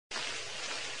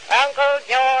Uncle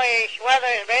Joyce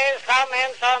Weathersby's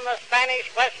comments on the Spanish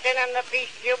question and the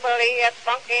Peace Jubilee at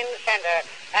Pumpkin Center.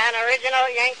 An original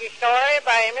Yankee story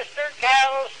by Mr.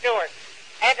 Cal Stewart.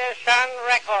 Edison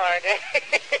Record.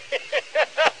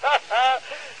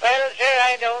 Well, sir,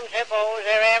 I don't suppose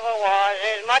there ever was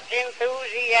as much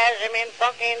enthusiasm in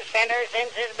Pumpkin Center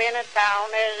since it's been a town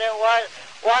as there was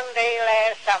one day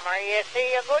last summer. You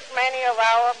see, a good many of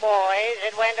our boys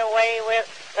had went away with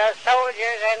the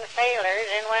soldiers and sailors,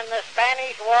 and when the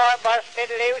Spanish War busted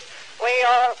loose, we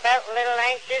all felt a little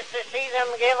anxious to see them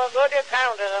give a good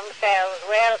account of themselves.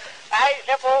 Well, I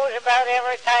suppose about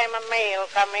every time a mail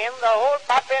come in, the whole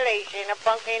population of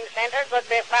Pumpkin Center could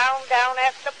be found down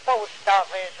at the post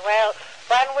office. Well,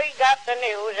 when we got the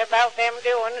news about them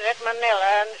doings at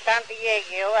Manila and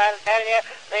Santiago, I'll tell you,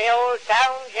 the old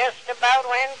town just about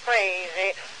went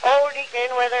crazy. Old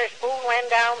Deacon Witherspoon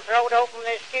went down, throwed open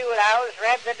the schoolhouse,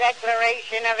 read the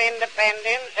Declaration of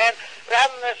Independence, and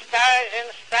run the stars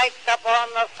and stripes up on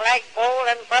the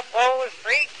flagpole and proposed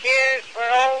 3 cheers for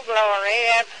Old Glory.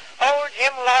 And old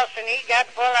Jim Lawson, he got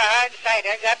full of hard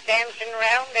cider, got dancing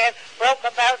round, and broke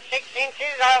about 6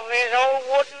 inches off his old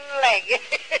wooden leg.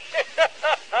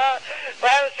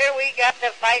 Well, sir, we got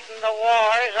to fighting the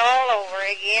wars all over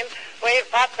again. We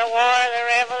fought the War of the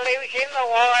Revolution, the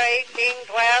War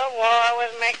 1812, War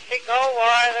with Mexico,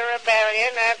 War of the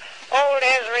Rebellion, and old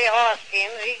Ezra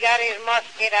Hoskins, he got his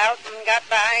musket out and got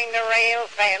behind a rail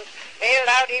fence. Held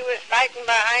out he was fighting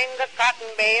behind the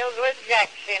cotton bales with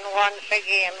Jackson once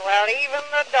again. Well, even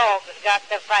the dogs got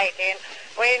to fighting.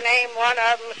 We named one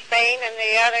of them Spain and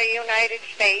the other United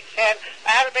States, and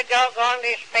I'll be doggone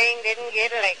if Spain didn't get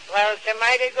licked. Well, it's a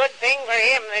mighty good thing for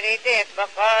him that he did,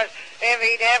 because if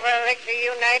he'd ever licked the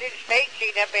United States,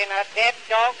 he'd have been a dead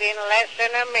dog in less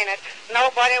than a minute.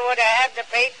 Nobody would have had to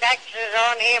pay taxes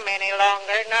on him any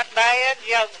longer, not by a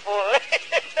jugful.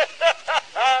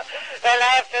 Well,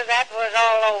 after that was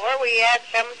all over, we had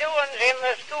some doings in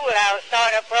the schoolhouse,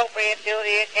 sort of appropriate to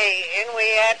the occasion. We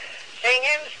had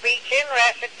singing, speeching,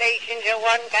 recitations of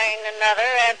one kind and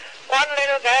another, and one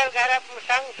little girl got up and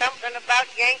sung something about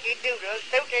Yankee Doodle.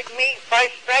 Suited me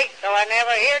first rate, though I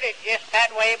never heard it just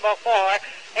that way before.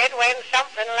 It went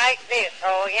something like this.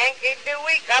 Oh, Yankee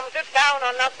Dewey come to town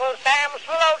on Uncle Sam's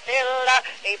flotilla.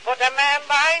 He put a man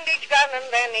behind each gun and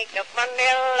then he took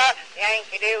Manila.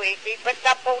 Yankee Dewey, keep it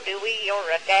up, oh Dewey,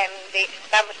 you're a dandy.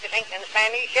 Comes to sinking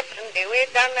Spanish ships and Dewey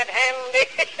done it handy.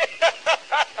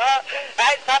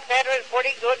 I thought that was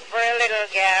pretty good for a little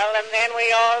gal, and then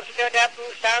we all stood up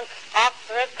and sung,